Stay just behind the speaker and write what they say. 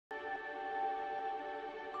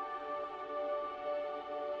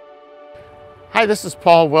Hi, this is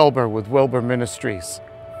Paul Wilbur with Wilbur Ministries.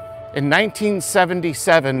 In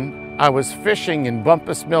 1977, I was fishing in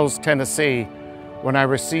Bumpus Mills, Tennessee, when I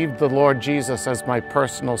received the Lord Jesus as my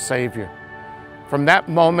personal Savior. From that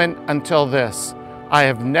moment until this, I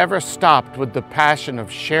have never stopped with the passion of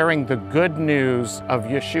sharing the good news of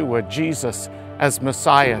Yeshua, Jesus, as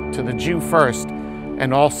Messiah to the Jew first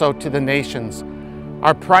and also to the nations.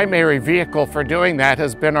 Our primary vehicle for doing that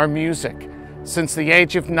has been our music. Since the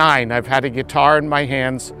age of 9, I've had a guitar in my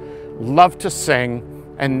hands, loved to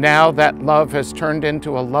sing, and now that love has turned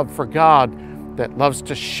into a love for God that loves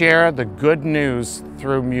to share the good news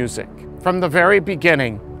through music. From the very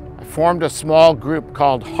beginning, I formed a small group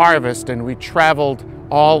called Harvest, and we traveled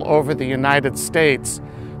all over the United States,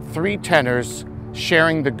 3 tenors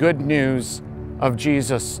sharing the good news of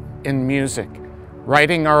Jesus in music,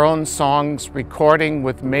 writing our own songs, recording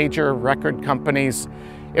with major record companies.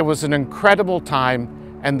 It was an incredible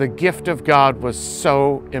time, and the gift of God was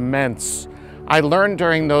so immense. I learned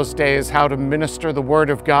during those days how to minister the Word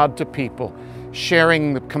of God to people,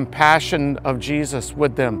 sharing the compassion of Jesus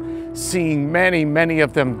with them, seeing many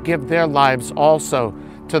of them give their lives also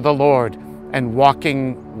to the Lord and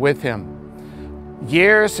walking with Him.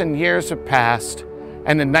 Years and years have passed,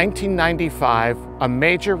 and in 1995, a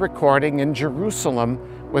major recording in Jerusalem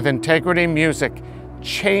with Integrity Music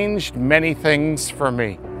changed many things for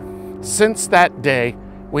me. Since that day,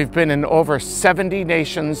 we've been in over 70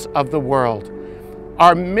 nations of the world.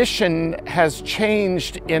 Our mission has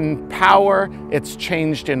changed in power, it's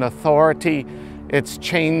changed in authority, it's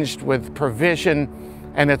changed with provision,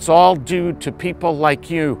 and it's all due to people like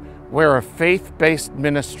you. We're a faith-based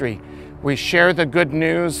ministry. We share the good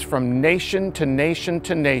news from nation to nation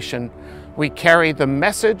to nation. We carry the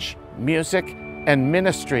message, music, and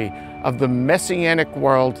ministry of the Messianic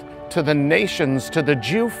world to the nations, to the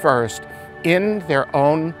Jew first, in their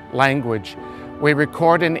own language. We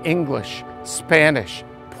record in English, Spanish,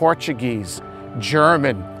 Portuguese,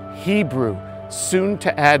 German, Hebrew, soon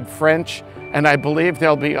to add French, and I believe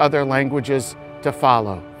there'll be other languages to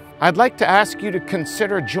follow. I'd like to ask you to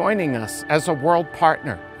consider joining us as a world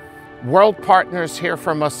partner. World partners hear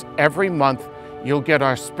from us every month. You'll get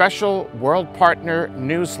our special World Partner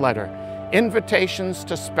newsletter, invitations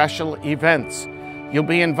to special events. You'll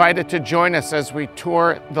be invited to join us as we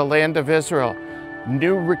tour the land of Israel,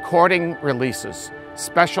 new recording releases,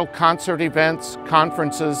 special concert events,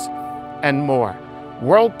 conferences, and more.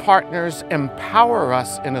 World partners empower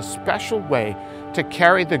us in a special way to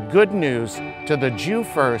carry the good news to the Jew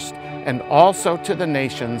first and also to the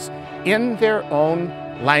nations in their own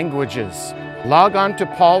languages. Log on to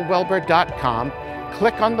paulwilbur.com,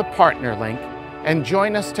 click on the partner link, and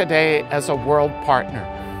join us today as a world partner.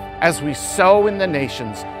 As we sow in the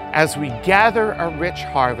nations, as we gather a rich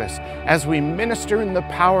harvest, as we minister in the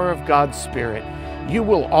power of God's Spirit, you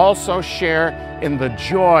will also share in the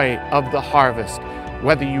joy of the harvest.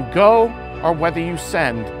 Whether you go or whether you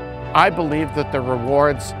send, I believe that the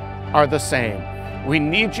rewards are the same. We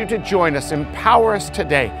need you to join us, empower us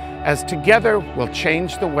today, as together we'll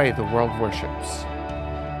change the way the world worships.